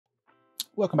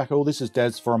Welcome back all, this is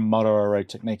Daz from MRT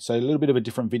Techniques. So a little bit of a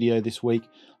different video this week.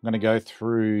 I'm going to go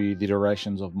through the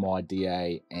iterations of my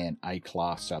DA and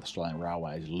A-Class South Australian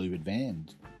Railways louvered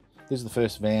vans. This is the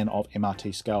first van of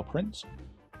MRT Scale Prints.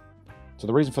 So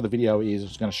the reason for the video is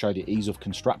it's going to show the ease of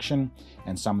construction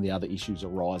and some of the other issues that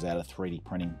arise out of 3D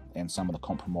printing and some of the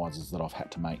compromises that I've had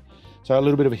to make. So a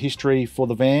little bit of a history for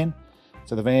the van.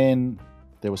 So the van,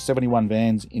 there were 71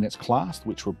 vans in its class,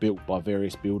 which were built by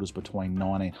various builders between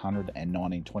 1900 and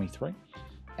 1923,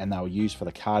 and they were used for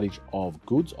the cartage of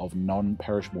goods of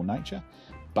non-perishable nature,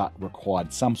 but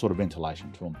required some sort of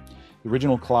ventilation to them. The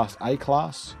original Class A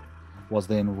class was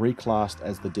then reclassed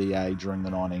as the DA during the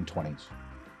 1920s.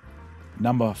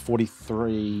 Number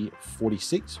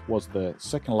 4346 was the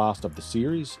second last of the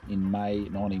series in May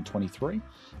 1923,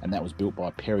 and that was built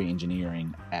by Perry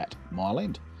Engineering at Mile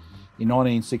End. In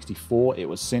 1964, it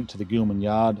was sent to the Gilman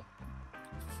Yard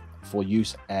for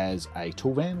use as a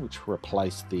tool van, which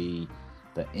replaced the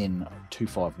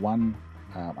N251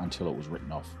 until it was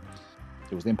written off.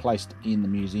 It was then placed in the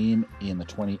museum in the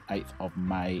 28th of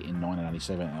May in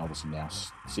 1987, and obviously now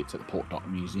sits at the Port Dock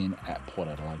Museum at Port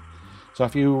Adelaide. So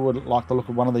if you would like the look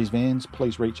of one of these vans,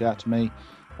 please reach out to me.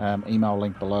 Email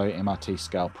link below,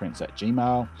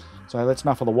 mrtscaleprints@gmail.com. So that's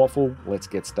enough of the waffle, let's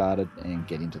get started and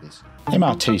get into this.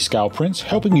 MRT Scale Prints,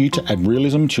 helping you to add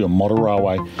realism to your model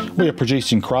railway. We are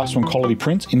producing craftsman quality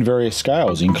prints in various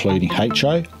scales, including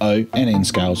HO, O and N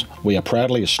scales. We are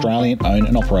proudly Australian owned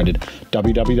and operated.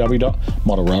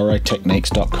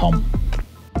 www.modelrailroadtechniques.com.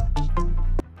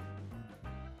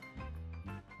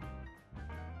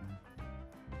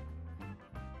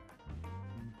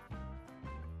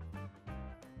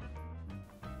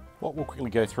 What we'll quickly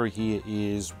go through here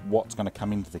is what's going to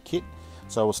come into the kit.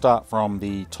 So we'll start from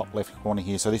the top left corner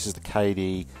here. So this is the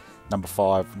KD number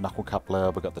 5 knuckle coupler.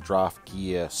 We've got the draft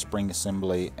gear spring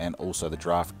assembly and also the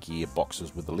draft gear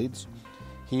boxes with the lids.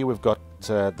 Here we've got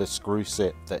the screw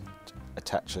set that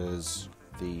attaches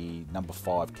the number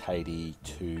 5 KD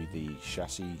to the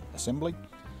chassis assembly.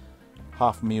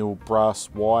 1/2 mil brass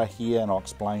wire here, and I'll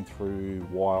explain through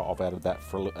why I've added that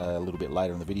for a little bit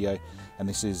later in the video. And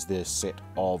this is the set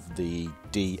of the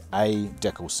DA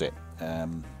decal set,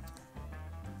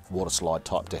 water slide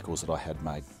type decals that I had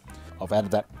made. I've added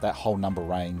that whole number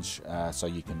range so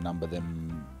you can number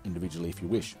them individually if you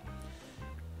wish.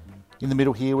 In the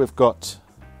middle here we've got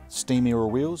steam era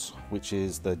wheels, which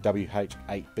is the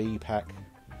WH8B pack,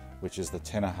 which is the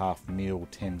 10.5 mil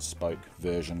 10 spoke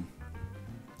version.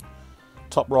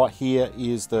 Top right here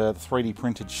is the 3D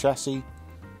printed chassis,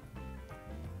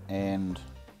 and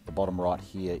the bottom right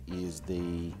here is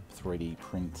the 3D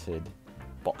printed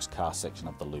boxcar section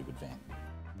of the louvered van.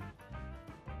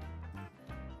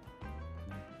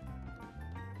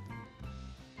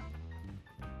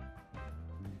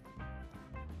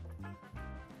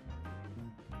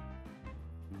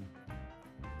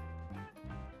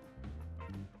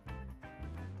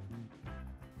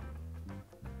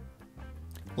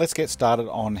 Let's get started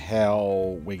on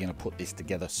how we're going to put this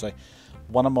together. So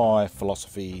one of my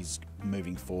philosophies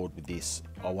moving forward with this,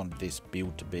 I wanted this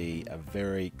build to be a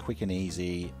very quick and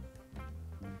easy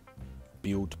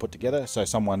build to put together. So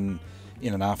someone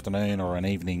in an afternoon or an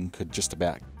evening could just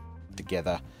about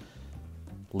together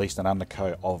at least an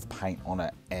undercoat of paint on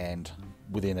it, and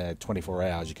within 24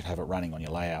 hours you could have it running on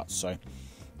your layout. So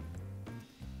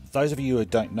those of you who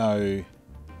don't know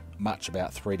much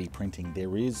about 3D printing,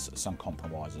 there is some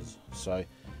compromises. So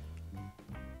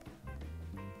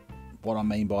what I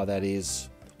mean by that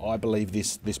is, I believe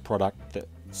this product that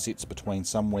sits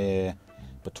somewhere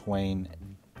between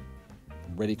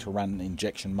ready to run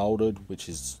injection molded, which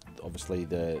is obviously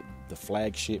the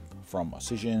flagship from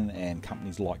Precision and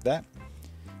companies like that,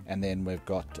 and then we've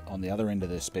got on the other end of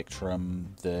the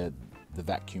spectrum the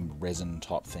vacuum resin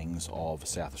type things of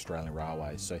South Australian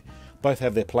Railways. So both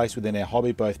have their place within our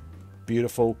hobby, both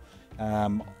beautiful.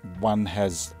 One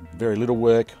has very little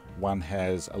work, one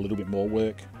has a little bit more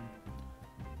work,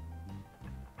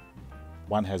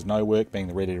 one has no work, being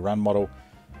the ready to run model.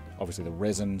 Obviously the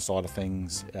resin side of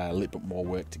things, a little bit more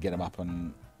work to get them up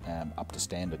and up to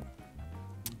standard.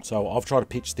 So I've tried to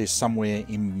pitch this somewhere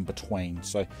in between.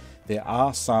 So there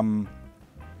are some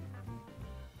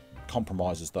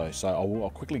compromises though, so I'll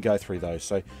quickly go through those.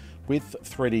 So with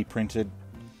 3D printed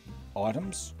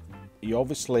items,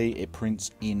 it prints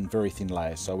in very thin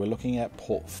layers. So we're looking at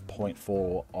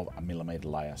 0.4 of a millimeter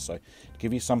layer. So to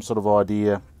give you some sort of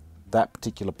idea, that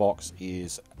particular box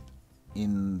is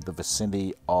in the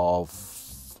vicinity of,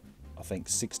 I think,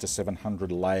 600 to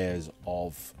 700 layers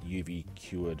of UV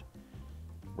cured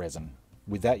resin.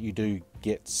 With that, you do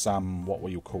get some I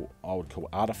would call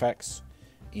artifacts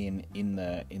in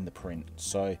the print.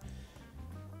 So,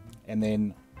 and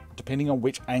then depending on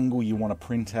which angle you want to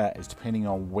print at is depending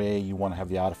on where you want to have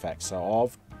the artifacts. So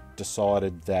I've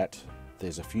decided that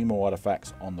there's a few more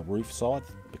artifacts on the roof side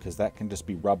because that can just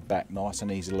be rubbed back nice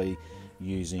and easily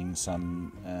using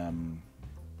some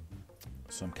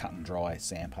cut and dry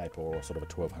sandpaper or sort of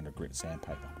a 1200 grit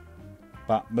sandpaper.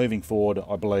 But moving forward,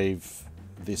 I believe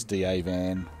this DA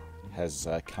van has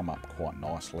come up quite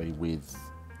nicely with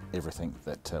everything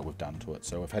that we've done to it.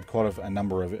 So we've had quite a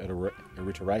number of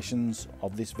iterations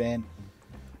of this van,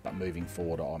 but moving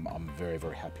forward I'm very,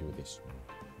 very happy with this.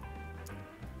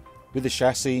 With the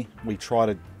chassis, we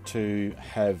tried to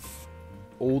have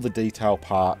all the detail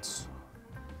parts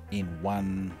in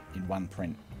one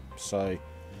print. So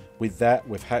with that,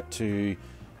 we've had to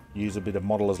use a bit of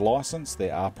modeler's license.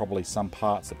 There are probably some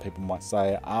parts that people might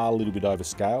say are a little bit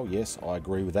overscale. Yes, I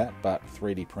agree with that, but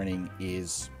 3D printing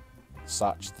is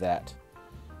such that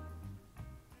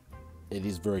it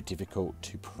is very difficult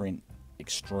to print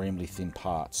extremely thin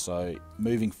parts. So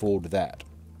moving forward with that.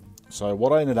 So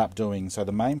what I ended up doing, so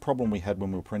the main problem we had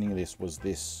when we were printing this was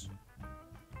this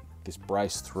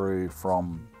brace through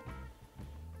from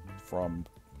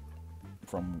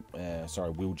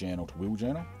wheel journal to wheel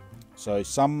journal. So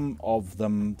some of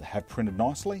them have printed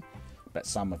nicely, but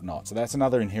some have not. So that's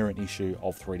another inherent issue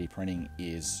of 3D printing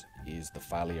is the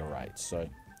failure rate. So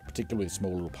particularly with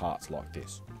small little parts like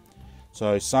this.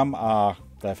 So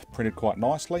they've printed quite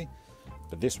nicely,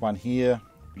 but this one here,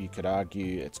 you could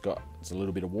argue it's a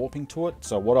little bit of warping to it.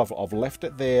 So what I've left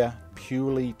it there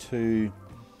purely to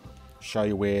show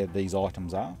you where these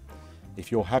items are.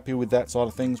 If you're happy with that side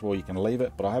of things, well, you can leave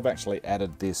it, but I have actually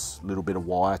added this little bit of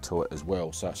wire to it as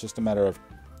well. So it's just a matter of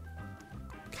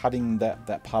cutting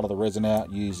that part of the resin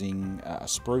out using a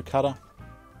sprue cutter,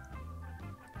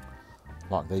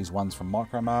 like these ones from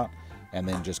Micromart, and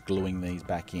then just gluing these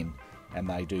back in, and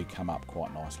they do come up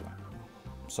quite nicely.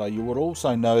 So you would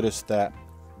also notice that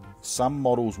some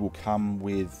models will come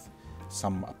with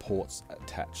some ports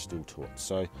attached still to it.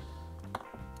 So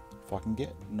if I can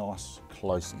get nice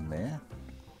close in there.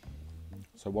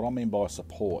 So what I mean by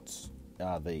supports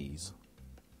are these.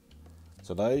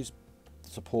 So those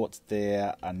supports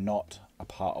there are not a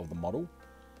part of the model.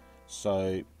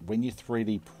 So when you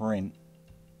 3D print,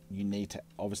 you need to,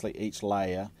 obviously each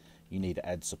layer, you need to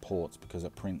add supports because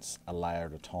it prints a layer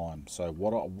at a time. So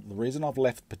the reason I've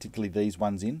left particularly these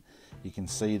ones in, you can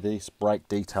see this break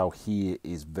detail here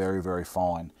is very, very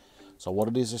fine. So what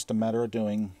it is just a matter of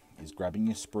doing is grabbing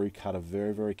your sprue cutter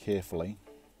very, very carefully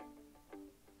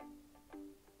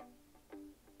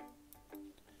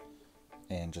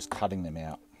and just cutting them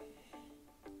out.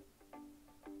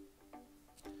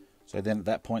 So then at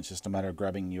that point it's just a matter of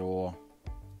grabbing your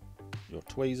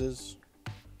tweezers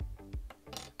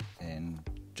and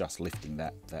just lifting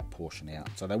that portion out.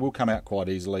 So they will come out quite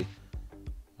easily,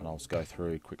 and I'll just go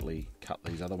through quickly, cut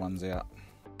these other ones out.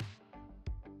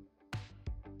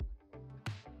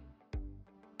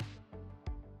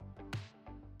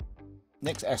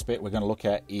 Next aspect we're going to look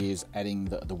at is adding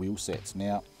the wheel sets.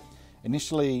 Now,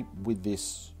 initially with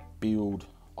this build,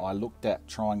 I looked at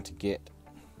trying to get,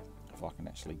 if I can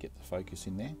actually get the focus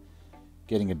in there,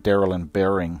 getting a Derrelin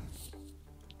bearing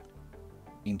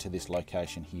into this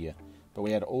location here. But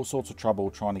we had all sorts of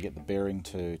trouble trying to get the bearing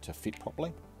to fit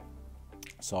properly.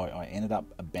 So I ended up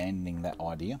abandoning that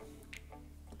idea.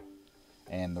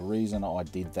 And the reason I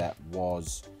did that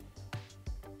was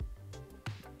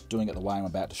doing it the way I'm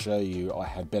about to show you, I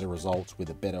had better results with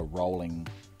a better running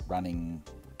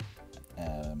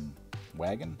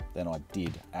wagon than I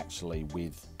did actually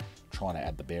with trying to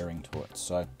add the bearing to it.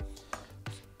 So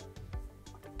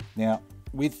now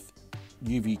with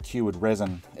UV cured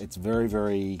resin, it's very,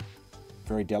 very,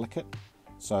 very delicate.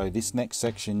 So this next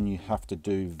section you have to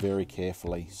do very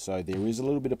carefully. So there is a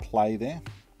little bit of play there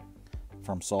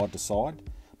from side to side,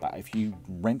 but if you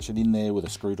wrench it in there with a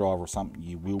screwdriver or something,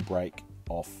 you will break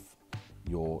off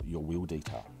your wheel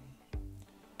detail.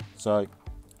 So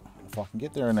if I can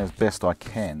get there and as best I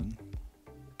can,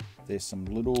 there's some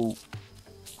little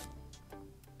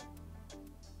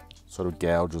sort of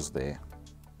gouges there.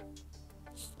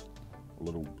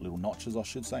 Little notches, I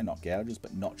should say, not gouges,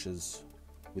 but notches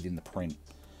within the print.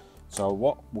 So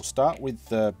we'll start with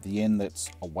the end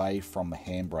that's away from the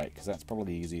handbrake, because that's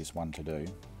probably the easiest one to do.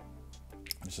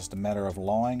 It's just a matter of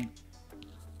lying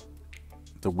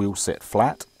the wheel set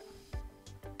flat,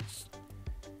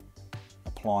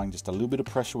 applying just a little bit of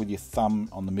pressure with your thumb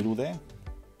on the middle there,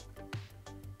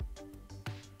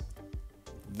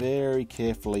 very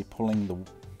carefully pulling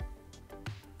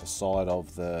the side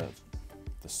of the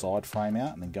side frame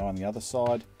out, and then go on the other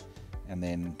side, and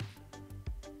then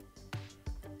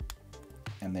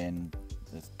and then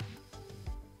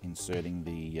inserting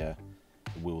the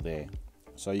wheel there.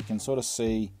 So you can sort of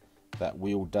see that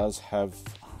wheel does have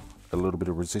a little bit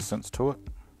of resistance to it.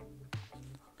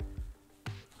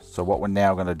 So what we're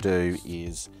now going to do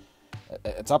is,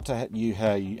 it's up to you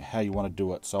how you want to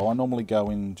do it. So I normally go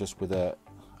in just with a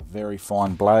very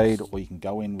fine blade, or you can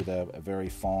go in with a very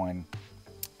fine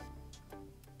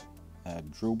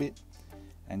drill bit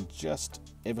and just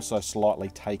ever so slightly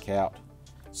take out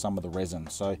some of the resin.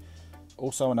 So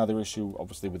also another issue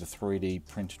obviously with the 3D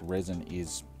printed resin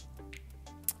is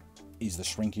the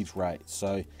shrinkage rate.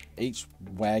 So each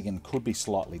wagon could be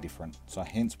slightly different, so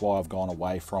hence why I've gone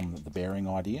away from the bearing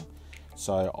idea.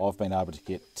 So I've been able to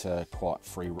get quite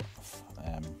free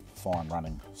fine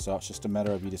running. So it's just a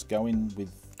matter of you just go in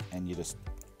with and you just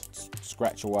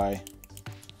scratch away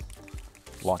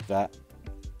like that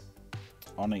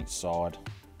on each side,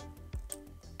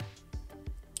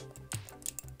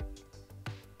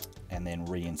 and then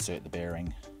reinsert the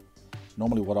bearing.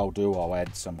 Normally what I'll do, I'll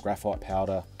add some graphite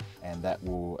powder, and that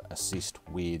will assist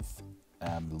with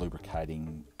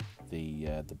lubricating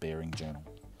the bearing journal.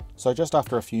 So just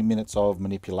after a few minutes of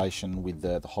manipulation with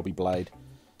the hobby blade,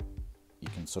 you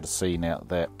can sort of see now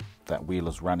that that wheel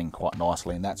is running quite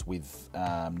nicely, and that's with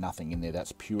nothing in there.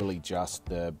 That's purely just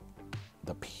the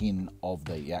pin of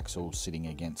the axle sitting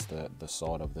against the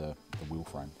side of the wheel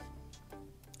frame.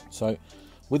 So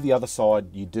with the other side,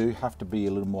 you do have to be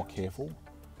a little more careful.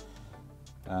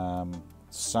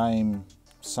 Same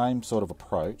sort of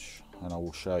approach, and I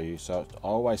will show you. So I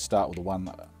always start with the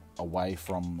one away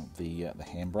from the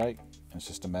handbrake. It's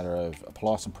just a matter of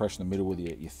apply some pressure in the middle with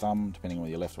your thumb, depending on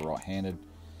whether you're left or right handed.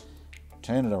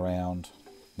 Turn it around.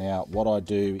 Now what I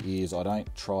do is I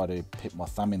don't try to put my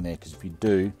thumb in there, because if you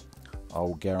do, I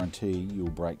will guarantee you'll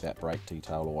break that brake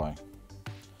detail away.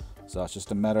 So it's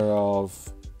just a matter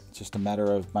of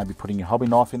maybe putting your hobby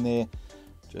knife in there,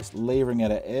 just levering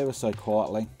it ever so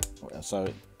quietly,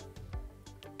 so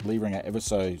levering it ever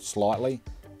so slightly,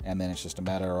 and then it's just a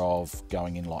matter of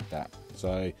going in like that.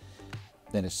 So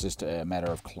then it's just a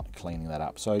matter of cleaning that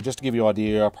up. So just to give you an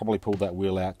idea, I probably pulled that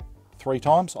wheel out 3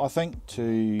 times, I think,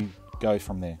 to go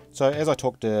from there. So as I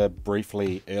talked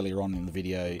briefly earlier on in the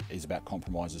video, is about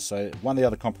compromises. So one of the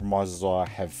other compromises I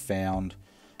have found,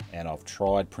 and I've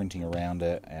tried printing around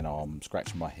it, and I'm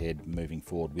scratching my head moving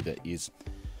forward with it, is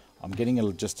I'm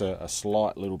getting just a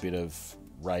slight little bit of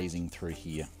raising through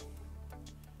here.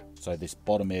 So this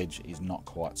bottom edge is not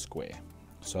quite square.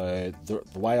 So the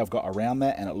way I've got around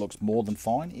that, and it looks more than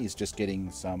fine, is just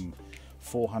getting some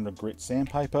 400 grit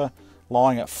sandpaper,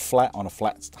 lying it flat on a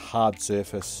flat hard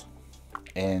surface,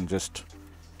 and just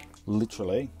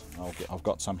literally, I've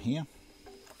got some here,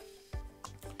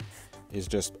 is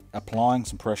just applying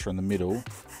some pressure in the middle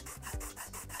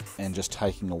and just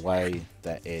taking away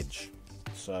that edge.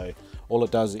 So all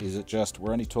it does is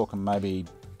we're only talking maybe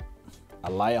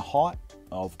a layer height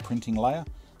of printing layer.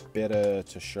 Better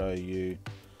to show you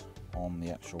on the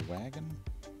actual wagon.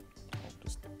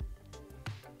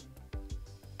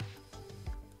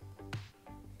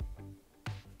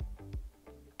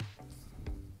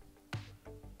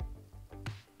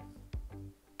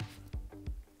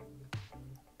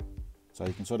 So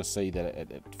you can sort of see that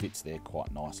it fits there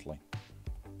quite nicely.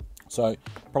 So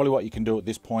probably what you can do at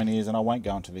this point is, and I won't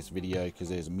go into this video because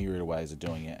there's a myriad of ways of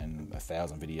doing it and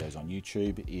 1,000 videos on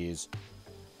YouTube, is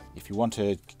if you want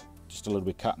to just a little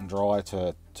bit cut and dry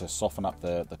to soften up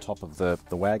the top of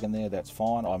the wagon there, that's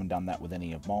fine. I haven't done that with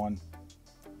any of mine.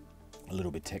 A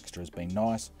little bit texture has been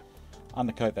nice.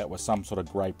 Undercoat that with some sort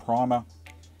of grey primer,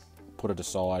 put it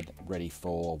aside, ready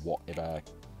for whatever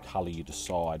colour you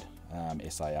decide,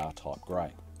 SAR type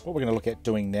grey. What we're going to look at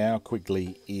doing now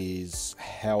quickly is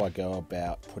how I go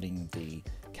about putting the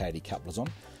KD couplers on.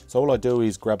 So all I do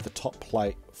is grab the top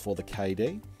plate for the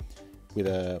KD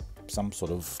with some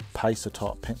sort of pacer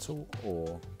type pencil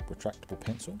or retractable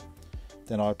pencil.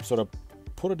 Then I sort of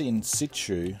put it in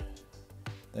situ.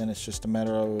 Then it's just a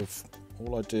matter of,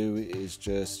 all I do is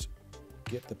just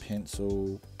get the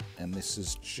pencil, and this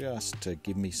is just to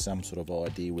give me some sort of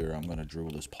idea where I'm going to drill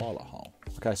this pilot hole.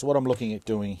 Okay, so what I'm looking at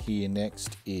doing here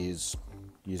next is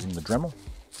using the Dremel.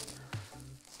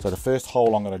 So the first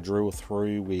hole I'm going to drill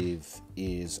through with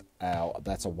is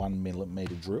that's a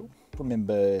 1mm drill.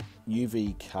 Remember,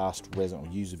 UV cast resin, or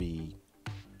UV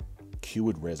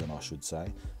cured resin I should say,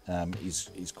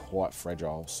 is quite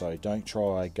fragile, so don't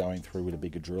try going through with a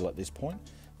bigger drill at this point,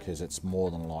 because it's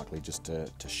more than likely just to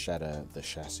shatter the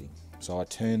chassis. So I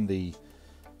turn the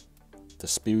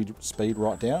speed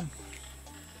right down,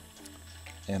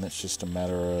 and it's just a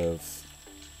matter of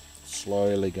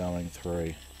slowly going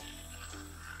through.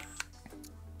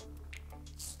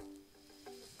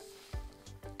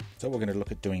 So what we're going to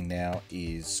look at doing now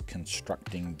is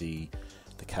constructing the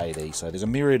KD. So there's a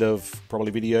myriad of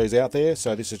probably videos out there,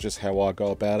 so this is just how I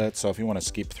go about it. So if you want to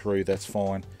skip through, that's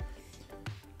fine.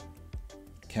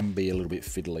 It can be a little bit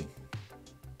fiddly.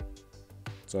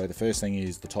 So the first thing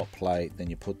is the top plate, then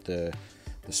you put the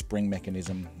spring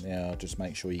mechanism. Now just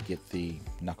make sure you get the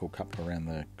knuckle cupped around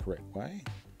the correct way.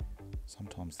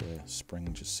 Sometimes the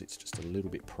spring just sits just a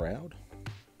little bit proud.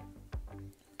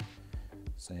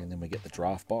 So, and then we get the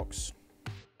draft box.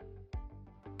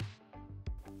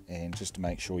 And just to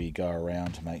make sure you go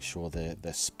around to make sure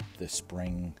the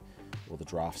spring or the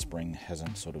draft spring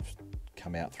hasn't sort of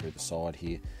come out through the side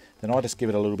here. Then I just give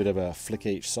it a little bit of a flick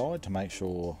each side to make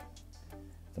sure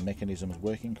the mechanism is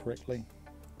working correctly.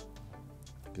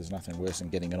 There's nothing worse than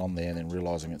getting it on there and then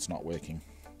realising it's not working.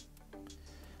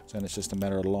 So then it's just a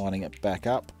matter of lining it back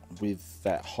up with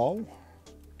that hole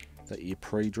that you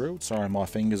pre-drilled. Sorry, my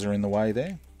fingers are in the way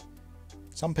there.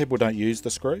 Some people don't use the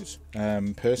screws.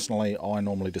 Personally, I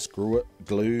normally just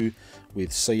glue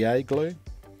with CA glue.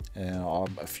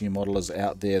 A few modelers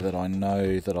out there that I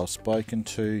know that I've spoken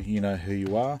to, you know who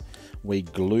you are. We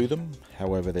glue them.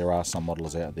 However, there are some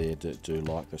modelers out there that do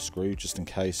like the screw, just in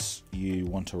case you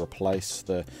want to replace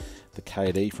the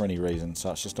KD for any reason.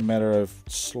 So it's just a matter of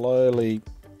slowly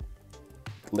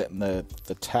letting the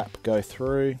tap go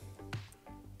through.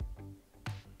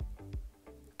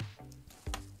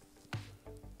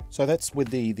 So that's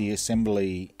with the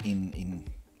assembly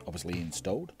obviously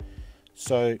installed.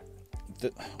 So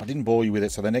I didn't bore you with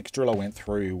it. So the next drill I went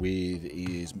through with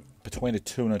is between a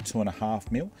 2 and a 2.5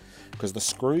 mil, because the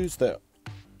screws that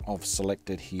I've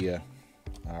selected here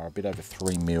are a bit over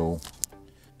 3 mil.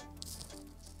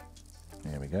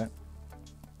 There we go.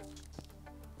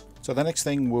 So the next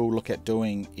thing we'll look at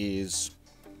doing is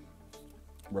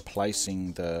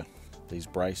replacing these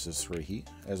braces through here.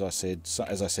 As I said,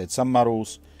 some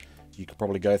models you could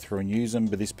probably go through and use them,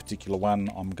 but this particular one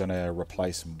I'm going to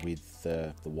replace them with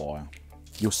the wire.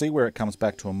 You'll see where it comes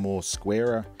back to a more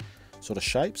squarer sort of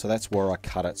shape, so that's where I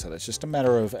cut it. So that's just a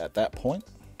matter of, at that point,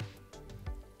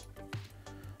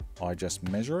 I just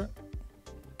measure it,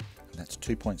 and that's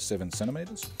 2.7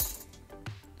 centimeters.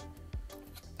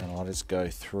 And I'll just go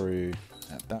through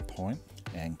at that point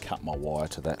and cut my wire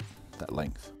to that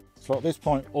length. So at this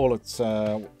point, all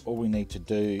we need to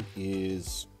do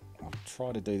is, I'll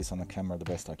try to do this on the camera the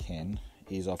best I can,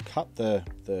 is I've cut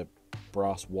the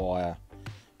brass wire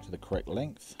to the correct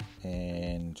length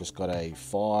and just got a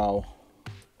file,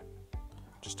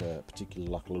 just a particular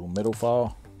like a little metal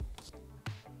file,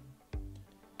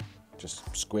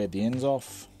 just squared the ends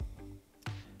off,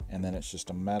 and then it's just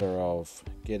a matter of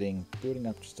building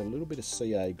up just a little bit of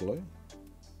CA glue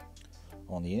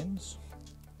on the ends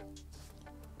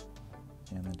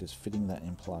and then just fitting that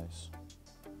in place.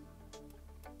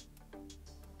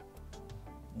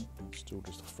 It's still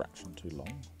just a fraction too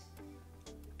long.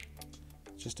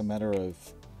 It's just a matter of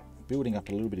building up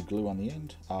a little bit of glue on the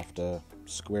end after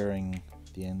squaring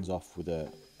the ends off with a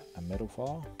metal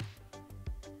file.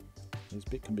 This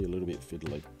bit can be a little bit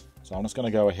fiddly, so I'm just going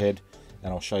to go ahead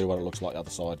and I'll show you what it looks like the other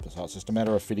side. So it's just a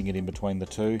matter of fitting it in between the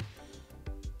two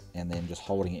and then just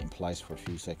holding it in place for a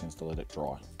few seconds to let it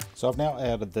dry. So I've now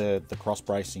added the cross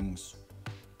bracings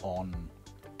on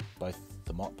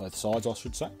both sides, I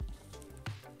should say.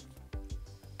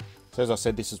 So as I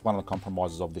said, this is one of the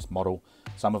compromises of this model.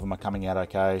 Some of them are coming out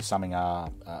okay, some are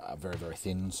very, very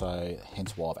thin, so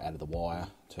hence why I've added the wire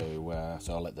so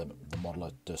I'll let the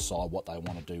modeler decide what they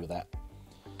want to do with that.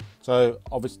 So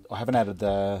obviously I haven't added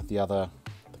the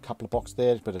coupler box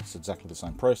there, but it's exactly the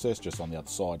same process, just on the other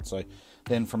side. So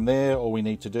then from there, all we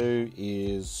need to do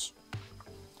is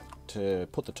to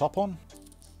put the top on.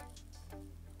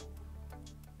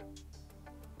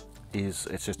 It's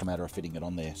just a matter of fitting it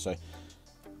on there. So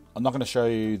I'm not going to show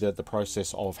you the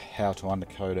process of how to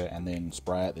undercoat it and then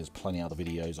spray it. There's plenty of other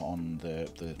videos on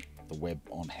the web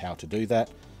on how to do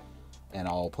that, and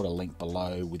I'll put a link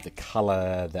below with the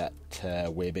colour that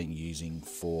we're been using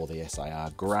for the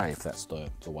SAR grey, if that's the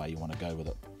way you want to go with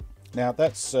it. Now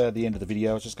that's the end of the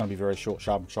video. It's just going to be very short,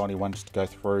 sharp and shiny one, just to go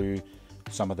through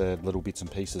some of the little bits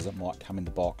and pieces that might come in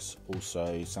the box,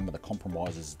 also some of the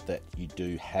compromises that you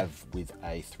do have with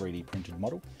a 3D printed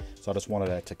model. So I just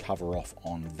wanted to cover off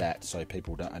on that so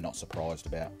people are not surprised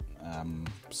about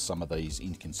some of these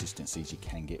inconsistencies you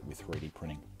can get with 3D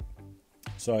printing.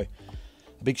 So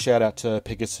a big shout out to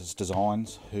Pegasus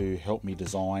Designs, who helped me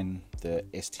design the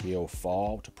STL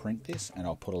file to print this, and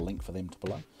I'll put a link for them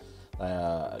below.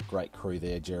 A great crew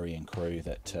there, Jerry and crew,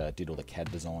 that did all the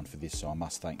CAD design for this, so I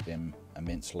must thank them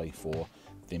immensely for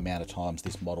the amount of times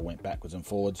this model went backwards and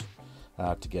forwards.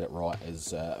 to get it right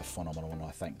is phenomenal, and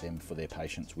I thank them for their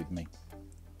patience with me.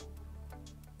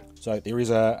 So there is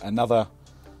another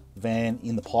van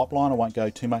in the pipeline. I won't go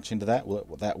too much into that.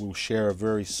 That will share a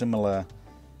very similar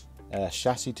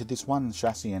chassis to this one,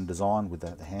 chassis and design with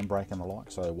the handbrake and the like,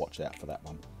 so watch out for that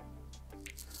one.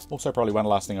 Also, probably one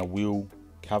last thing I will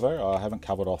cover, I haven't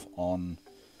covered off on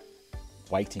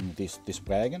weighting this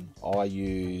wagon. I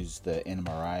use the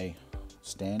MRT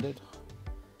standard.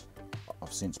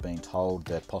 I've since been told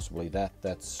that possibly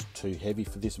that's too heavy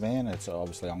for this van. It's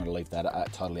obviously, I'm going to leave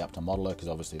that totally up to modeler, because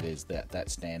obviously there's that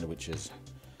standard, which is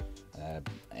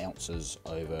ounces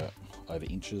over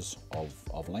inches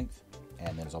of length, and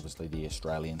then there's obviously the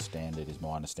Australian standard, is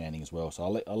my understanding as well.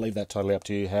 So I'll leave that totally up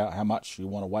to you how much you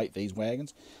want to weight these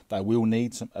wagons. They will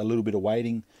need a little bit of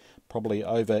weighting, probably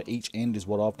over each end is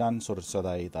what I've done, sort of, so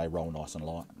they roll nice and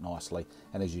light, nicely.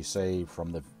 And as you see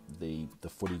from the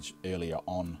footage earlier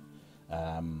on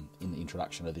in the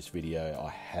introduction of this video, I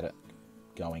had it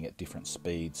going at different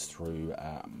speeds through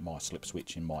my slip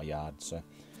switch in my yard.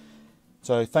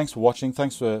 So thanks for watching,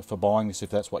 thanks for buying this if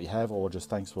that's what you have, or just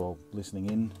thanks for listening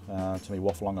in to me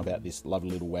waffle on about this lovely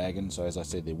little wagon. So as I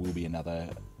said, there will be another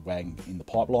wagon in the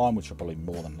pipeline, which will probably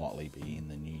more than likely be in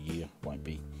the new year. Won't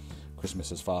be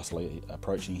Christmas is fastly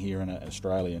approaching here in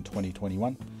Australia in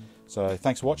 2021. So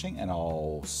thanks for watching, and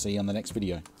I'll see you on the next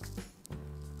video.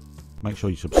 Make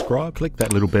sure you subscribe, click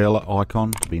that little bell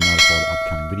icon to be notified of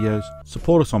upcoming videos.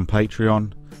 Support us on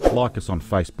Patreon, like us on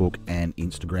Facebook and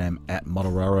Instagram at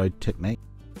Model Railroad Technique.